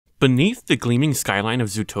Beneath the gleaming skyline of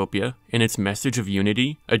Zootopia and its message of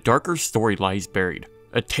unity, a darker story lies buried.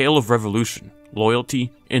 A tale of revolution,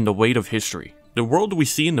 loyalty, and the weight of history. The world we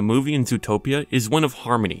see in the movie in Zootopia is one of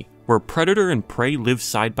harmony, where predator and prey live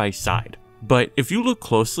side by side. But if you look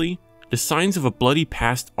closely, the signs of a bloody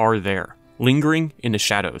past are there, lingering in the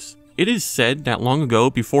shadows. It is said that long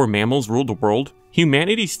ago, before mammals ruled the world,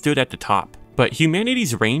 humanity stood at the top. But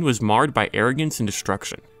humanity's reign was marred by arrogance and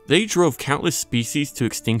destruction. They drove countless species to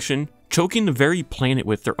extinction, choking the very planet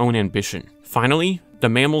with their own ambition. Finally, the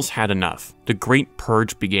mammals had enough. The Great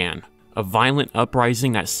Purge began. A violent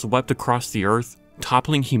uprising that swept across the earth,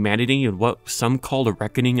 toppling humanity in what some called a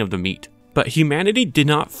reckoning of the meat. But humanity did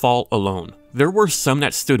not fall alone. There were some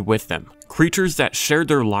that stood with them. Creatures that shared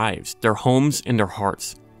their lives, their homes, and their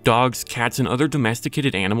hearts. Dogs, cats, and other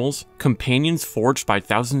domesticated animals, companions forged by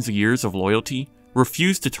thousands of years of loyalty,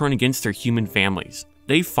 refused to turn against their human families.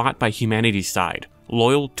 They fought by humanity's side,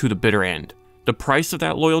 loyal to the bitter end. The price of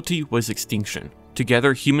that loyalty was extinction.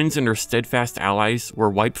 Together, humans and their steadfast allies were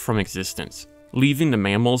wiped from existence, leaving the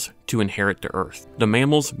mammals to inherit the earth. The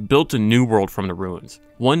mammals built a new world from the ruins,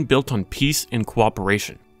 one built on peace and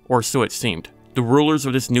cooperation, or so it seemed. The rulers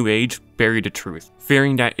of this new age buried the truth,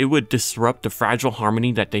 fearing that it would disrupt the fragile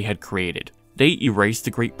harmony that they had created. They erased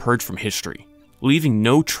the Great Purge from history, leaving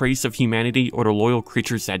no trace of humanity or the loyal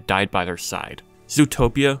creatures that died by their side.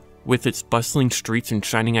 Zootopia, with its bustling streets and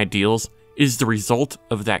shining ideals, is the result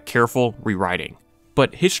of that careful rewriting.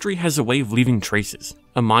 But history has a way of leaving traces.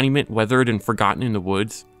 A monument weathered and forgotten in the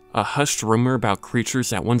woods, a hushed rumor about creatures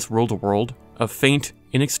that once ruled the world, a faint,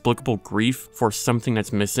 inexplicable grief for something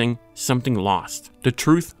that's missing, something lost. The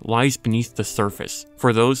truth lies beneath the surface,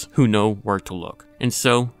 for those who know where to look. And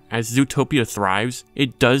so, as Zootopia thrives,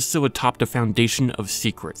 it does so atop the foundation of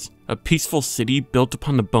secrets. A peaceful city built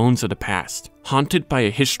upon the bones of the past, haunted by a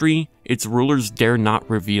history its rulers dare not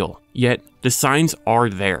reveal. Yet, the signs are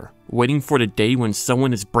there, waiting for the day when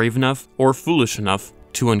someone is brave enough or foolish enough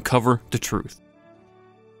to uncover the truth.